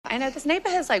I know this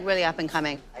neighborhood's like really up and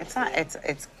coming. It's not.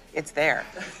 It's there.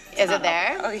 Is it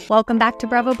there? Oh, yeah. Welcome back to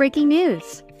Bravo Breaking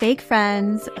News. Fake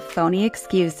friends, phony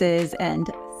excuses, and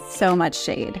so much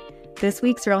shade. This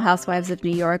week's Real Housewives of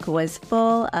New York was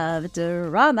full of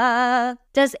drama.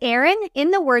 Does Aaron,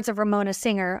 in the words of Ramona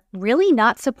Singer, really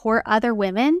not support other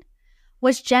women?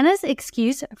 Was Jenna's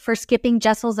excuse for skipping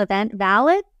Jessel's event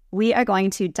valid? We are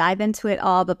going to dive into it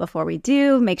all, but before we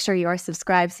do, make sure you are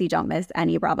subscribed so you don't miss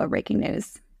any Bravo Breaking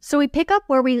News. So we pick up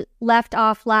where we left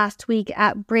off last week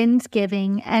at Bryn's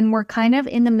giving, and we're kind of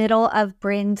in the middle of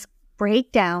Bryn's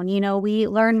breakdown. You know, we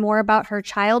learn more about her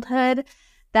childhood,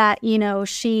 that, you know,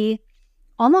 she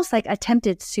almost like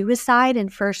attempted suicide in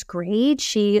first grade.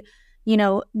 She, you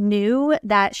know, knew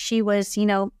that she was, you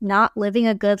know, not living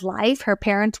a good life. Her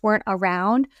parents weren't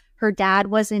around. Her dad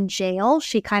was in jail.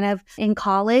 She kind of, in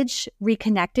college,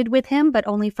 reconnected with him, but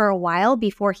only for a while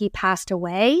before he passed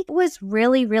away. It was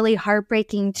really, really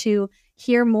heartbreaking to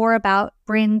hear more about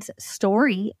Bryn's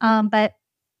story. But,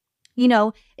 you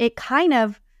know, it kind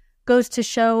of goes to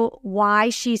show why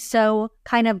she's so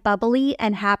kind of bubbly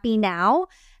and happy now.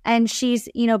 And she's,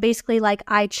 you know, basically like,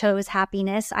 I chose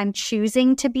happiness. I'm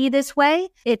choosing to be this way.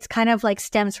 It's kind of like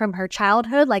stems from her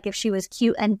childhood. Like if she was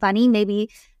cute and funny,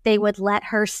 maybe they would let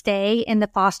her stay in the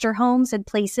foster homes and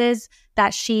places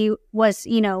that she was,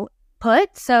 you know,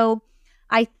 put. So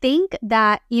I think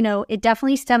that, you know, it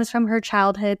definitely stems from her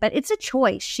childhood, but it's a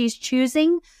choice. She's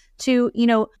choosing to, you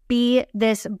know, be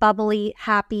this bubbly,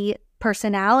 happy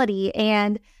personality.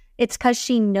 And it's because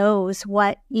she knows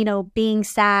what, you know, being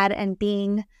sad and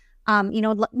being, you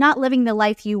know, not living the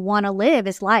life you want to live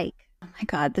is like. Oh my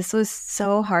God, this was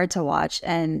so hard to watch.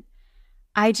 And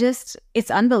it's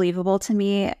unbelievable to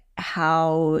me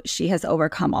how she has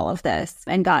overcome all of this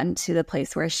and gotten to the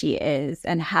place where she is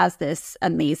and has this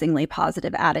amazingly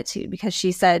positive attitude, because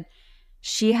she said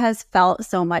she has felt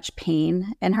so much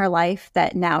pain in her life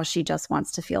that now she just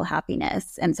wants to feel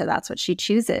happiness. And so that's what she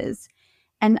chooses.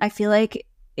 And I feel like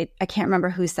I can't remember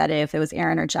who said it, if it was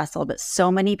Aaron or Jessel, but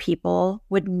so many people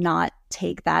would not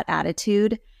take that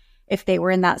attitude if they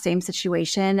were in that same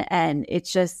situation. And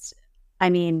it's just, I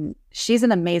mean, she's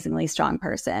an amazingly strong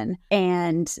person.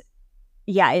 And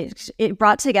yeah, it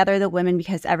brought together the women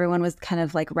because everyone was kind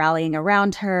of like rallying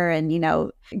around her and, you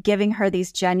know, giving her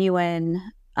these genuine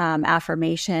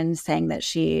affirmations, saying that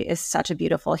she is such a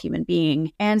beautiful human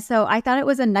being. And so I thought it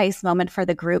was a nice moment for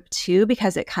the group too,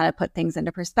 because it kind of put things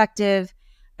into perspective.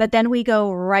 But then we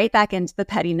go right back into the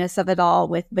pettiness of it all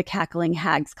with the cackling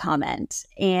hags comment.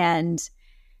 And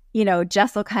you know,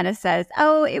 Jessel kind of says,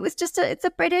 oh, it was just it's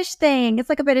a British thing. It's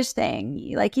like a British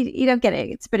thing. Like, you don't get it.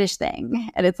 It's a British thing.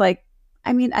 And it's like,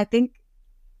 I mean, I think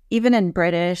even in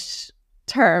British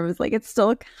terms, like, it's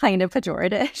still kind of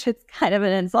pejorative. It's kind of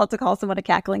an insult to call someone a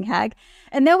cackling hag.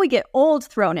 And then we get old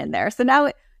thrown in there. So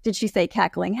now, did she say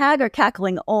cackling hag or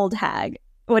cackling old hag?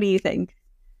 What do you think?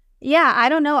 Yeah, I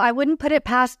don't know. I wouldn't put it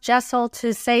past Jessel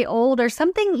to say old or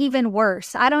something even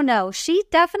worse. I don't know. She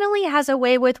definitely has a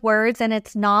way with words, and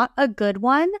it's not a good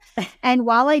one. And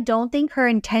while I don't think her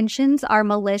intentions are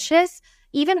malicious,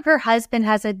 even her husband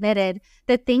has admitted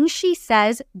the things she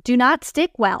says do not stick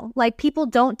well. Like, people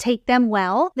don't take them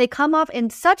well. They come off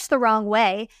in such the wrong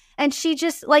way. And she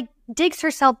just like digs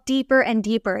herself deeper and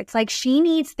deeper. It's like she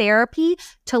needs therapy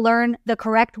to learn the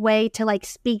correct way to like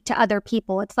speak to other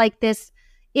people. It's like this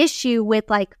issue with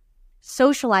like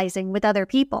socializing with other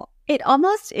people. It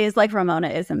almost is like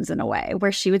Ramona-isms in a way,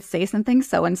 where she would say something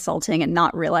so insulting and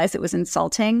not realize it was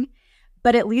insulting,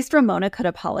 but at least Ramona could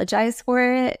apologize for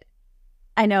it.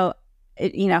 I know,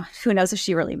 you know, who knows if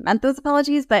she really meant those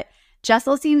apologies, but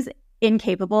Jessel seems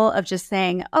incapable of just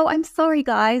saying, oh, I'm sorry,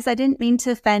 guys, I didn't mean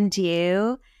to offend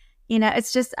you. You know,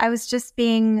 it's just, I was just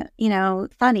being, you know,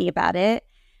 funny about it.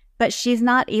 But she's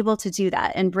not able to do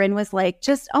that. And Bryn was like,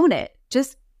 just own it.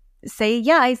 Just say,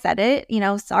 yeah, I said it. You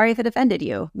know, sorry if it offended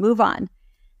you. Move on.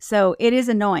 So it is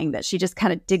annoying that she just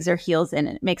kind of digs her heels in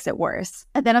and it makes it worse.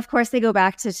 And then, of course, they go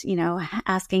back to, you know,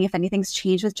 asking if anything's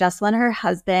changed with Jessel and her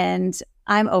husband.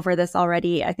 I'm over this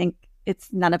already. I think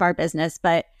it's none of our business.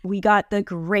 But we got the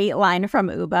great line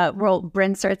from Uba where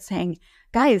Bryn starts saying,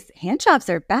 guys, hand jobs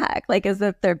are back, like as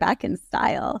if they're back in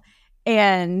style.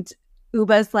 And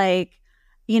Uba's like,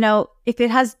 you know, if it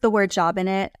has the word job in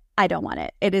it, I don't want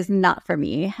it. It is not for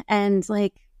me. And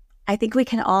like, I think we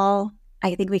can all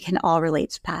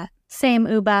relate to that. Same,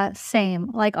 Uba,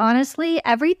 same. Like, honestly,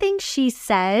 everything she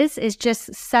says is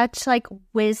just such like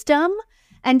wisdom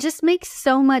and just makes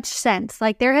so much sense.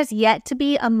 Like, there has yet to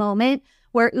be a moment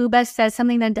where Uba says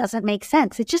something that doesn't make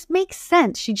sense. It just makes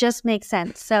sense. She just makes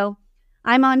sense. So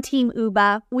I'm on Team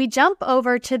Uba. We jump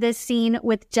over to this scene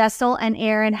with Jessel and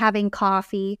Aaron having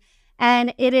coffee.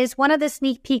 And it is one of the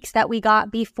sneak peeks that we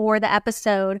got before the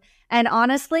episode. And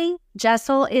honestly,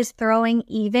 Jessel is throwing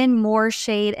even more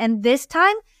shade. And this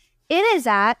time, it is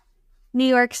at New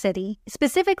York City,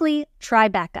 specifically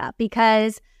Tribeca,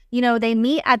 because, they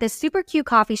meet at this super cute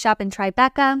coffee shop in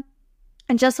Tribeca.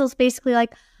 And Jessel's basically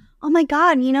like, oh my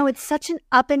God, it's such an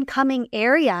up and coming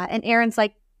area. And Aaron's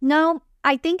like, no,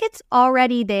 I think it's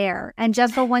already there. And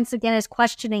Jessel once again is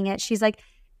questioning it. She's like,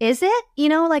 is it?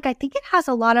 I think it has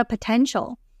a lot of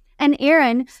potential. And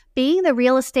Aaron, being the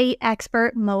real estate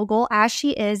expert mogul as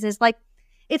she is like,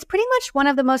 it's pretty much one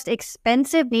of the most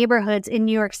expensive neighborhoods in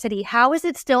New York City. How is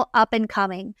it still up and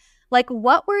coming? Like,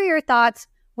 what were your thoughts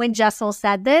when Jessel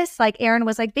said this? Like, Aaron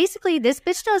was like, basically, this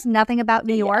bitch knows nothing about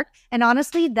New York. And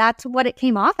honestly, that's what it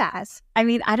came off as. I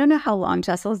mean, I don't know how long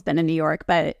Jessel's been in New York,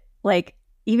 but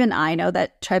even I know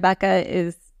that Tribeca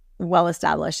is well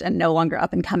established and no longer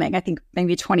up and coming. I think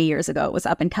maybe 20 years ago it was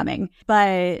up and coming.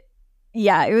 But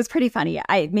yeah, it was pretty funny.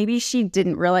 Maybe she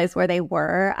didn't realize where they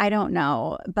were. I don't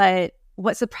know. But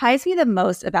what surprised me the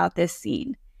most about this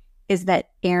scene is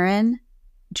that Aaron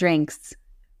drinks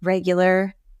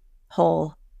regular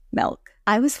whole milk.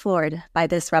 I was floored by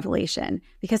this revelation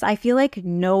because I feel like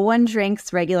no one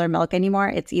drinks regular milk anymore.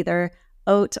 It's either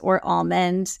oat or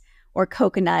almond or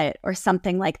coconut or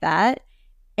something like that.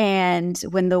 And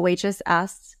when the waitress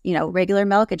asked, regular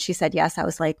milk, and she said yes, I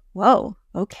was like, whoa,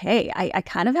 okay. I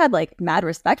kind of had mad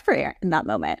respect for Aaron in that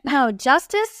moment. No,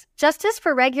 justice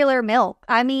for regular milk.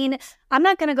 I mean, I'm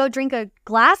not going to go drink a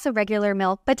glass of regular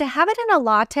milk, but to have it in a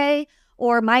latte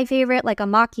or my favorite, a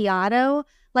macchiato,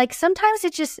 sometimes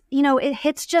it just, it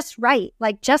hits just right.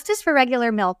 Justice for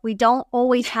regular milk. We don't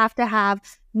always have to have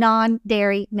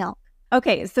non-dairy milk.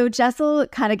 Okay, so Jessel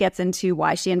kind of gets into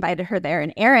why she invited her there,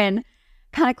 and Aaron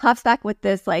kind of claps back with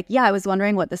this, yeah, I was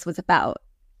wondering what this was about.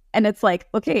 And it's like,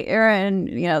 okay, Aaron,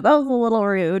 that was a little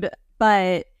rude,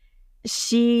 but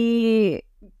she,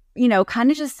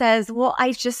 kind of just says, well,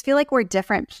 I just feel like we're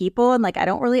different people, and I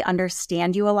don't really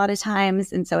understand you a lot of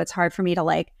times, and so it's hard for me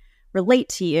to relate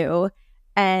to you.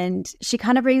 And she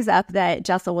kind of brings up that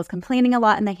Jessel was complaining a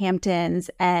lot in the Hamptons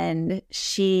and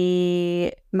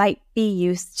she might be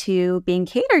used to being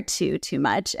catered to too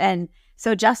much. And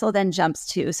so Jessel then jumps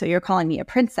to, so you're calling me a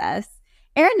princess.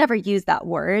 Aaron never used that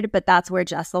word, but that's where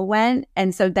Jessel went.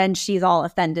 And so then she's all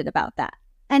offended about that.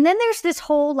 And then there's this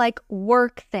whole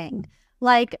work thing.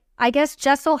 I guess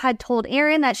Jessel had told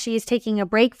Aaron that she's taking a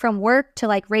break from work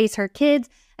to raise her kids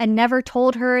and never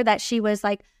told her that she was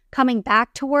coming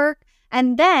back to work.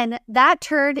 And then that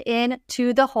turned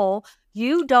into the whole,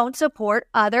 you don't support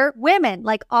other women.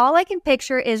 All I can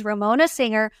picture is Ramona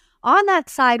Singer on that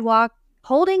sidewalk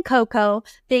holding Coco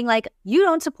being you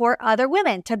don't support other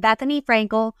women to Bethany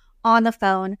Frankel on the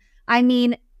phone. I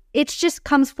mean, it just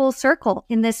comes full circle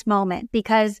in this moment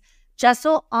because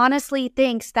Jessel honestly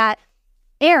thinks that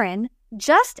Aaron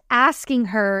just asking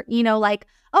her,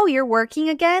 oh, you're working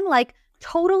again?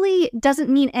 Totally doesn't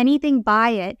mean anything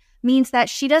by it. Means that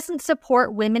she doesn't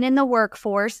support women in the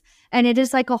workforce. And it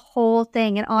is a whole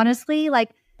thing. And honestly,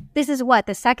 this is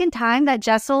the second time that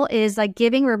Jessel is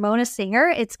giving Ramona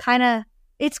Singer.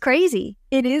 It's crazy.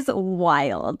 It is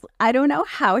wild. I don't know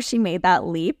how she made that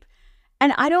leap.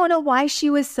 And I don't know why she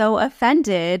was so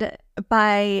offended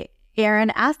by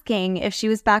Aaron asking if she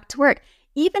was back to work.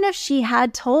 Even if she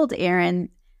had told Aaron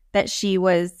that she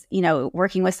was,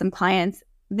 working with some clients,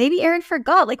 maybe Aaron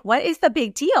forgot. What is the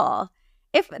big deal?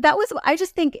 I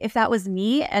just think if that was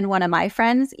me and one of my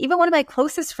friends, even one of my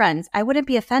closest friends, I wouldn't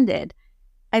be offended.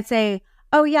 I'd say,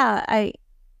 oh yeah, I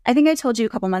think I told you a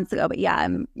couple months ago, but yeah,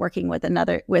 I'm working with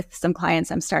some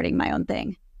clients. I'm starting my own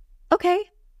thing. Okay,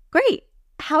 great.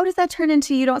 How does that turn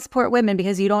into you don't support women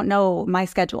because you don't know my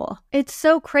schedule? It's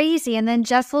so crazy. And then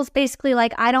Jessel's basically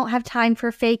I don't have time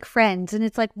for fake friends. And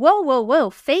it's whoa, whoa, whoa,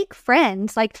 fake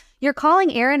friends? You're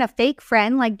calling Aaron a fake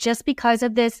friend, just because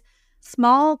of this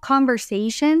small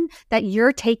conversation that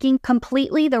you're taking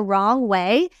completely the wrong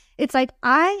way. It's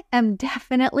I am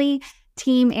definitely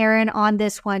Team Aaron on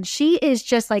this one. She is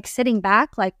just sitting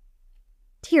back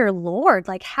dear Lord,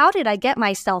 how did I get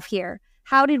myself here?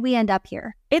 How did we end up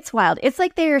here? It's wild. It's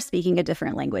they are speaking a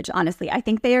different language, honestly. I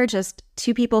think they are just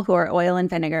two people who are oil and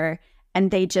vinegar and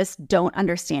they just don't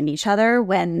understand each other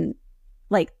when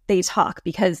they talk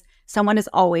because someone is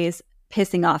always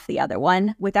pissing off the other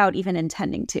one without even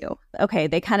intending to. Okay,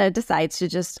 they kind of decide to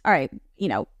just, all right,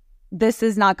 this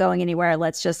is not going anywhere.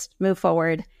 Let's just move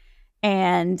forward.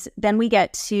 And then we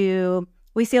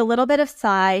see a little bit of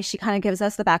Sai. She kind of gives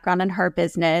us the background on her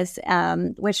business,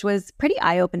 which was pretty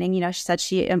eye-opening. She said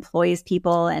she employs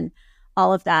people and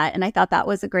all of that. And I thought that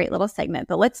was a great little segment.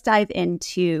 But let's dive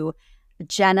into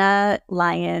Jenna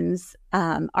Lyons'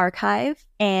 archive.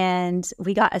 And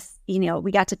we got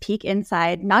to peek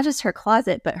inside, not just her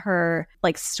closet, but her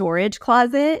like storage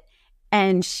closet.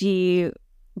 And she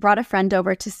brought a friend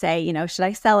over to say, should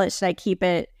I sell it? Should I keep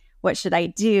it? What should I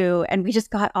do? And we just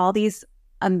got all these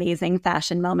amazing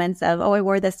fashion moments of, I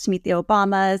wore this to meet the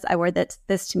Obamas. I wore this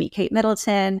to meet Kate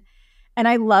Middleton. And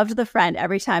I loved the friend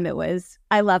every time it was,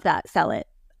 I love that, sell it.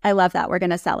 I love that, we're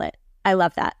going to sell it. I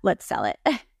love that, let's sell it.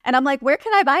 And I'm like, where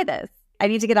can I buy this? I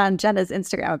need to get on Jenna's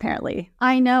Instagram, apparently.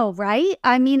 I know, right?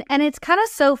 I mean, and it's kind of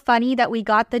so funny that we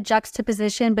got the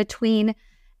juxtaposition between,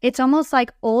 it's almost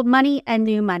like old money and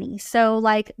new money. So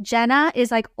like Jenna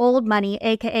is like old money,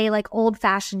 AKA like old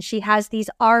fashioned. She has these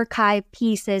archive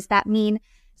pieces that mean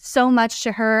so much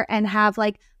to her and have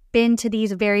like been to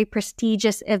these very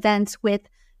prestigious events with,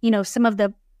 some of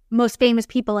the most famous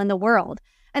people in the world.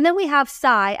 And then we have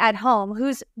Sai at home,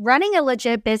 who's running a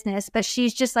legit business, but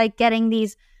she's just like getting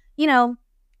these,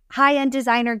 high-end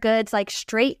designer goods, like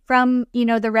straight from,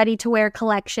 the ready-to-wear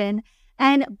collection.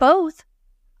 And both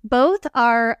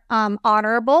are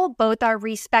honorable, both are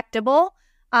respectable,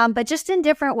 but just in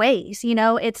different ways.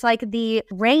 It's like the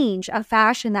range of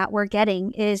fashion that we're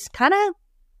getting is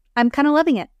I'm kind of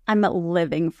loving it. I'm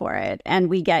living for it. And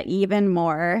we get even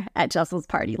more at Jessel's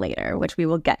party later, which we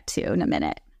will get to in a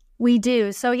minute. We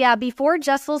do. So yeah, before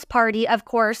Jessel's party, of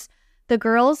course, the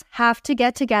girls have to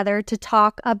get together to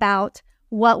talk about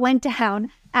what went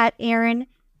down at Aaron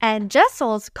and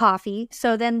Jessel's coffee.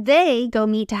 So then they go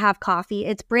meet to have coffee.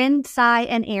 It's Brynn, Sai,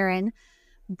 and Aaron.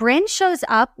 Brynn shows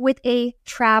up with a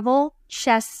travel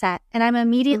chess set. And I'm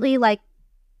immediately like,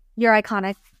 you're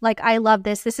iconic. Like, I love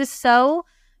this. This is so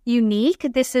unique.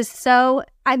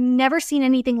 I've never seen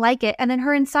anything like it. And then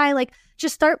her and Sai like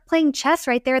just start playing chess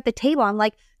right there at the table. I'm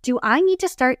like, do I need to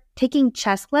start taking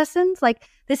chess lessons? Like,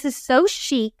 this is so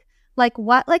chic. Like,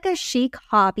 what like a chic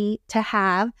hobby to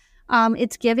have.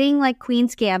 It's giving like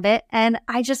Queen's Gambit, and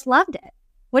I just loved it.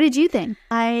 What did you think?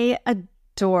 I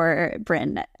adore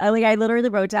Brynn. I literally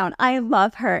wrote down, I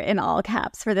love her in all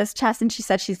caps for this chess. And she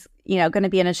said she's, going to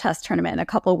be in a chess tournament in a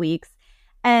couple weeks.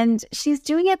 And she's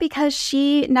doing it because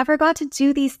she never got to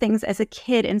do these things as a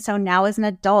kid. And so now as an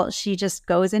adult, she just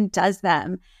goes and does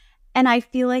them. And I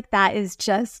feel like that is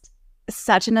just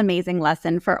such an amazing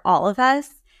lesson for all of us.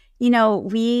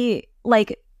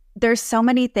 There's so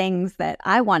many things that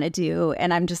I want to do.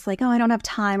 And I'm just like, I don't have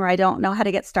time, or I don't know how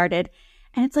to get started.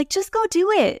 And it's like, just go do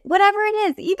it. Whatever it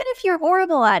is, even if you're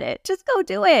horrible at it, just go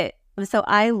do it. So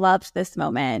I loved this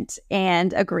moment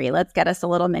and agree. Let's get us a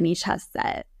little mini chess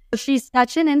set. She's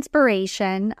such an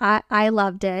inspiration. I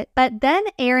loved it. But then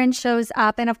Aaron shows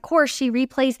up, and of course, she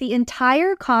replays the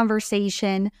entire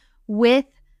conversation with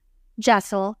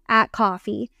Jessel at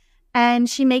coffee. And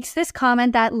she makes this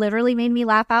comment that literally made me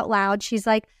laugh out loud. She's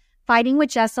like, fighting with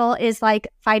Jessel is like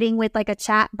fighting with like a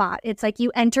chat bot. It's like you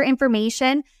enter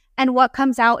information and what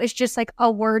comes out is just like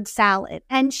a word salad.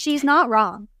 And she's not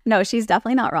wrong. No, she's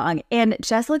definitely not wrong. And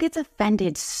Jessel gets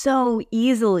offended so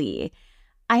easily.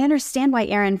 I understand why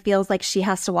Aaron feels like she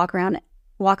has to walk on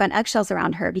eggshells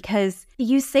around her, because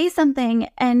you say something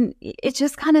and it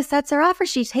just kind of sets her off, or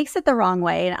she takes it the wrong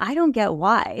way. And I don't get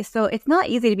why. So it's not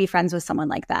easy to be friends with someone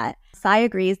like that. Sai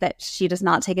agrees that she does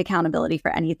not take accountability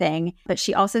for anything, but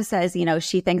she also says,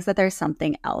 she thinks that there's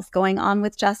something else going on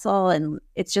with Jessel, and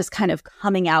it's just kind of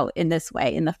coming out in this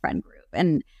way in the friend group.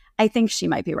 And I think she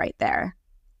might be right there.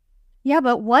 Yeah,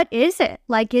 but what is it?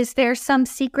 Like, is there some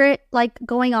secret like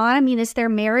going on? I mean, is their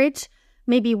marriage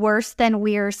maybe worse than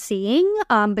we're seeing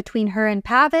between her and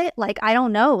Pavitt? Like, I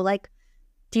don't know. Like,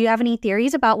 do you have any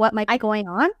theories about what might be going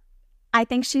on? I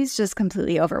think she's just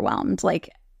completely overwhelmed. Like,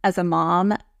 as a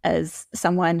mom, as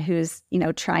someone who's,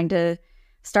 trying to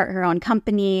start her own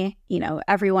company,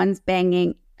 everyone's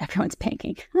banging,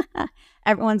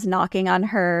 everyone's knocking on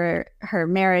her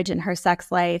marriage and her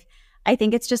sex life. I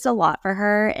think it's just a lot for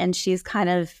her, and she's kind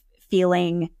of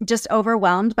feeling just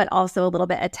overwhelmed, but also a little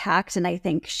bit attacked. And I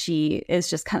think she is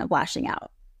just kind of lashing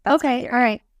out. That's okay. All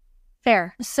right.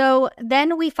 Fair. So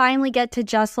then we finally get to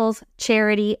Jessel's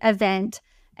charity event.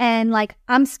 And like,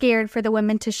 I'm scared for the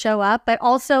women to show up, but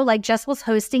also like Jessel's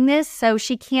hosting this, so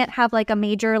she can't have like a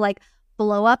major like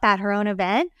blow up at her own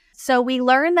event. So we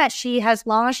learn that she has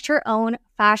launched her own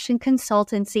fashion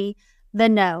consultancy, The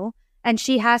Know, and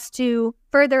she has to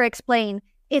further explain,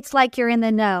 it's like you're in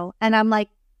the know. And I'm like,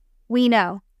 we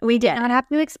know. We did not have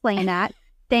to explain that.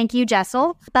 Thank you,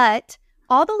 Jessel. But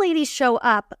all the ladies show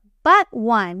up but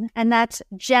one, and that's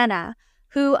Jenna,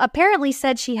 who apparently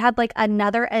said she had like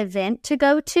another event to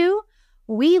go to.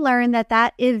 We learned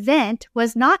that event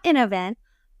was not an event,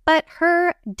 But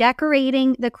her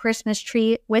decorating the Christmas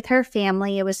tree with her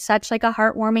family, it was such like a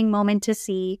heartwarming moment to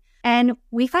see. And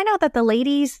we find out that the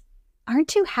ladies aren't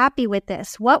too happy with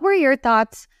this. What were your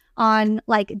thoughts on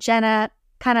like Jenna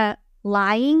kind of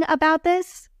lying about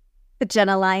this?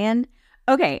 Jenna lying?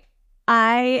 Okay,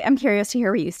 I am curious to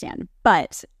hear where you stand.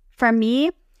 But for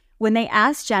me, when they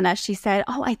asked Jenna, she said,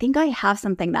 "Oh, I think I have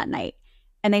something that night."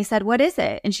 And they said, "What is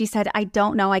it?" And she said, "I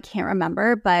don't know. I can't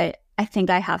remember, but I think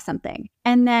I have something."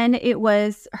 And then it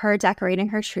was her decorating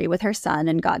her tree with her son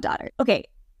and goddaughter. Okay,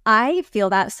 I feel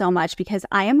that so much because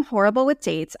I am horrible with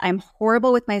dates. I'm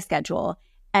horrible with my schedule.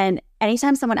 And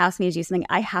anytime someone asks me to do something,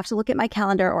 I have to look at my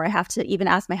calendar or I have to even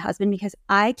ask my husband because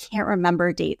I can't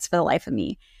remember dates for the life of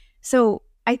me. So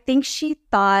I think she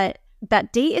thought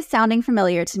that date is sounding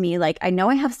familiar to me. Like, I know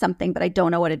I have something, but I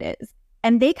don't know what it is.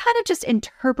 And they kind of just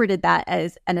interpreted that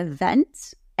as an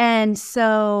event. And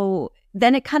so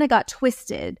then it kind of got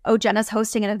twisted. Oh, Jenna's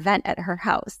hosting an event at her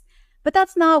house. But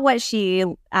that's not what she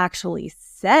actually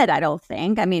said, I don't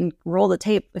think. I mean, roll the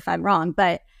tape if I'm wrong.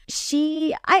 But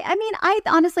I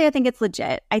honestly, I think it's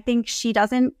legit. I think she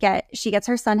gets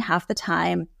her son half the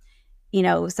time,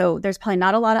 so there's probably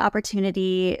not a lot of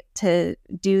opportunity to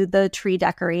do the tree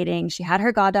decorating. She had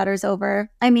her goddaughters over.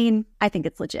 I mean, I think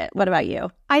it's legit. What about you?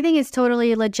 I think it's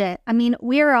totally legit. I mean,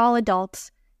 we're all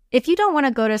adults. If you don't want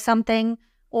to go to something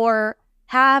or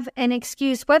have an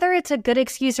excuse, whether it's a good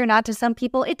excuse or not to some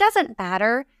people, it doesn't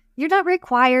matter. You're not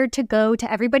required to go to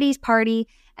everybody's party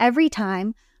every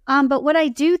time. But what I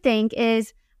do think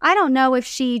is, I don't know if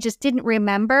she just didn't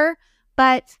remember,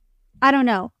 but I don't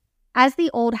know. As the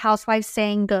old Housewives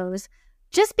saying goes,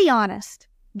 just be honest.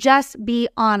 Just be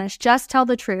honest. Just tell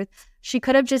the truth. She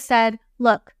could have just said,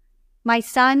 "Look, my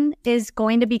son is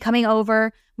going to be coming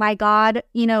over. My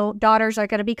daughters are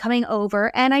going to be coming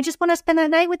over. And I just want to spend the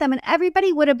night with them." And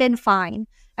everybody would have been fine.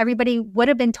 Everybody would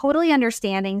have been totally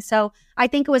understanding. So I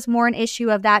think it was more an issue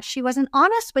of that she wasn't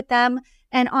honest with them.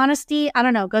 And honesty, I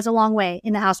don't know, goes a long way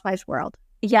in the Housewives world.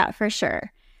 Yeah, for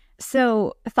sure.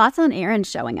 So thoughts on Erin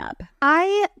showing up?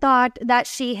 I thought that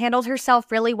she handled herself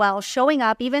really well showing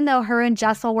up, even though her and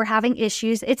Jessel were having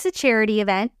issues. It's a charity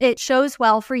event. It shows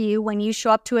well for you when you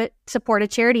show up to support a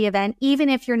charity event, even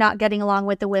if you're not getting along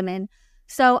with the women.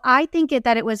 So I think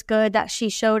that it was good that she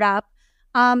showed up.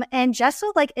 And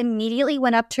Jessel immediately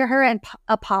went up to her and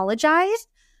apologized.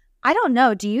 I don't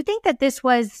know. Do you think that this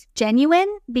was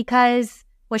genuine? Because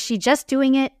was she just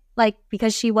doing it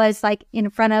because she was in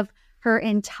front of her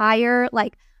entire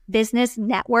business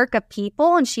network of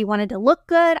people and she wanted to look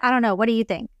good? I don't know. What do you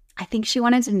think? I think she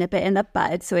wanted to nip it in the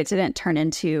bud so it didn't turn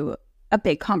into a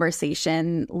big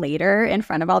conversation later in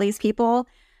front of all these people.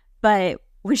 But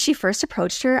when she first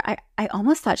approached her, I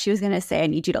almost thought she was going to say, "I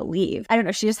need you to leave." I don't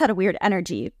know. She just had a weird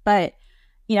energy. But,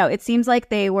 it seems like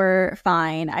they were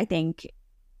fine. I think,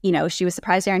 she was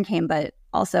surprised Erin came, but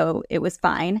also it was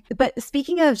fine. But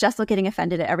speaking of Jessel getting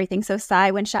offended at everything, so Sai,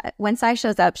 when Sai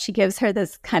shows up, she gives her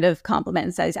this kind of compliment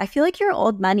and says, "I feel like you're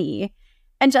old money."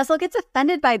 And Jessel gets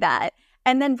offended by that.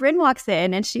 And then Brynn walks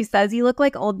in and she says, "You look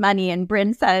like old money." And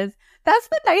Brynn says, "That's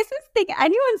the nicest thing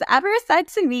anyone's ever said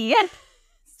to me."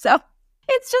 So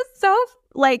it's just so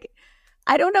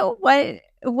I don't know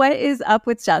what is up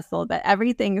with Jessel, but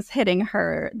everything's hitting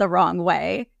her the wrong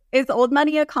way. Is old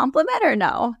money a compliment or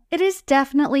no? It is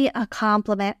definitely a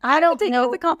compliment. I don't think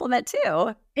it's a compliment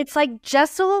too. It's like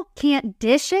Jessel can't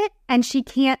dish it and she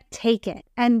can't take it.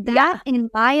 And that, in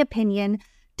my opinion,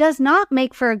 does not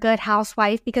make for a good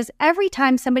housewife, because every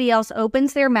time somebody else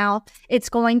opens their mouth, it's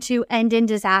going to end in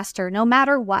disaster, no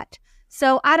matter what.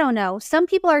 So I don't know. Some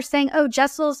people are saying, "Oh,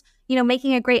 Jessel's,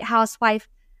 making a great housewife."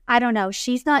 I don't know.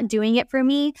 She's not doing it for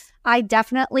me. I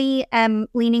definitely am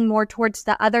leaning more towards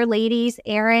the other ladies,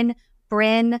 Erin,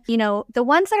 Brynn, the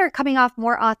ones that are coming off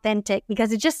more authentic,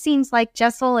 because it just seems like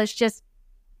Jessel is just,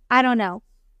 I don't know.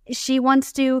 She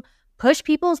wants to push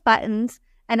people's buttons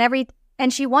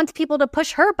and she wants people to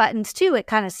push her buttons too, it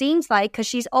kind of seems like, because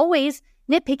she's always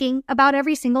nitpicking about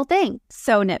every single thing.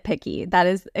 So nitpicky. That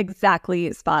is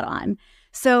exactly spot on.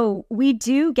 So we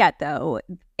do get, though,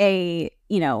 a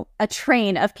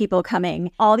train of people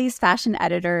coming, all these fashion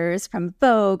editors from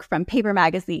Vogue, from Paper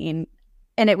Magazine.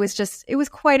 And it was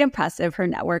quite impressive, her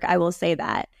network, I will say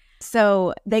that.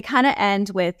 So they kind of end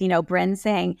with, Brynn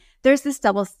saying, "There's this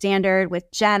double standard with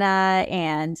Jenna.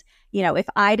 And, if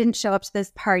I didn't show up to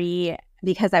this party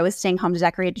because I was staying home to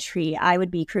decorate a tree, I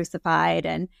would be crucified."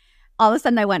 And all of a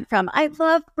sudden I went from, "I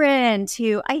love Brynn"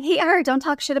 to, "I hate her. Don't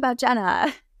talk shit about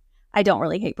Jenna." I don't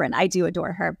really hate Brynn. I do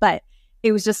adore her. But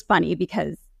it was just funny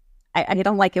because I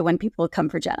don't like it when people come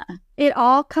for Jenna. It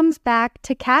all comes back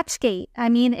to Catchgate. I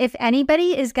mean, if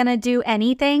anybody is going to do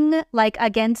anything like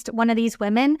against one of these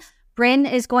women, Brynn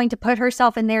is going to put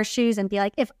herself in their shoes and be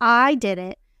like, if I did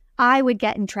it, I would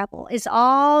get in trouble. It's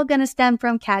all going to stem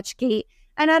from Catchgate.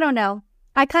 And I don't know.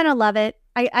 I kind of love it.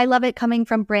 I love it coming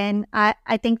from Brynn.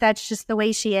 I think that's just the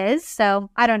way she is. So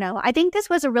I don't know. I think this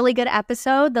was a really good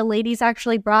episode. The ladies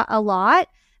actually brought a lot.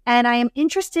 And I am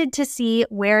interested to see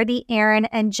where the Aaron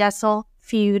and Jessel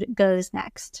feud goes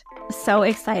next. So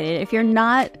excited. If you're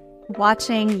not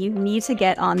watching, you need to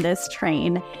get on this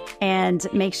train and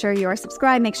make sure you're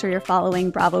subscribed. Make sure you're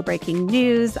following Bravo Breaking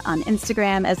News on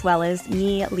Instagram, as well as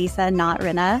me, Lisa, not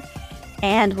Rinna.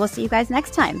 And we'll see you guys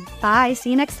next time. Bye. See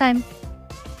you next time.